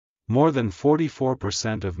More than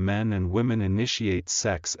 44% of men and women initiate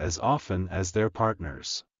sex as often as their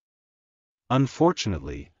partners.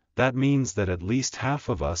 Unfortunately, that means that at least half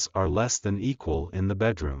of us are less than equal in the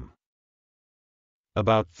bedroom.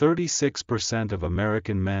 About 36% of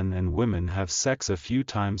American men and women have sex a few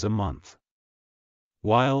times a month.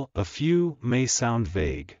 While "a few" may sound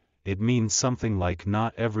vague, it means something like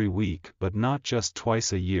not every week but not just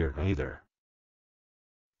twice a year either.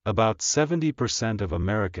 About 70% of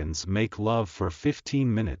Americans make love for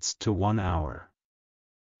 15 minutes to 1 hour.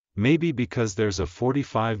 Maybe because there's a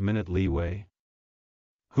 45-minute leeway?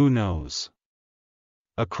 Who knows?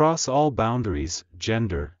 Across all boundaries,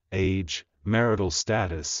 gender, age, marital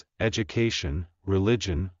status, education,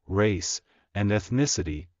 religion, race, and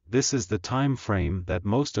ethnicity, this is the time frame that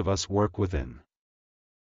most of us work within.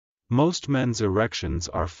 Most men's erections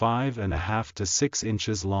are 5.5 to 6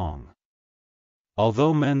 inches long.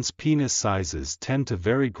 Although men's penis sizes tend to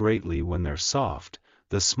vary greatly when they're soft,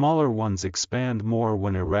 the smaller ones expand more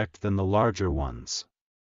when erect than the larger ones.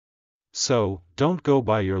 So, don't go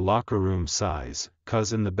by your locker room size,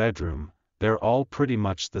 'cause in the bedroom, they're all pretty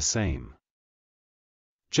much the same.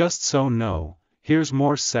 Just so know, here's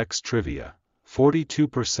more sex trivia.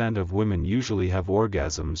 42% of women usually have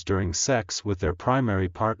orgasms during sex with their primary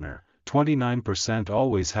partner, 29%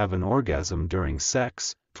 always have an orgasm during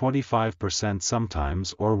sex, 25%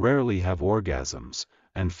 sometimes or rarely have orgasms,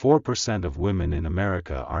 and 4% of women in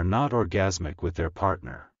America are not orgasmic with their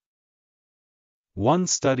partner. One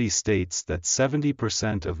study states that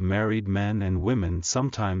 70% of married men and women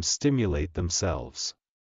sometimes stimulate themselves.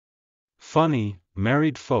 Funny,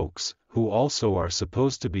 married folks, who also are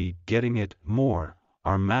supposed to be getting it more,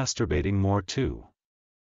 are masturbating more too.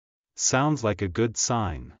 Sounds like a good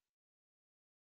sign.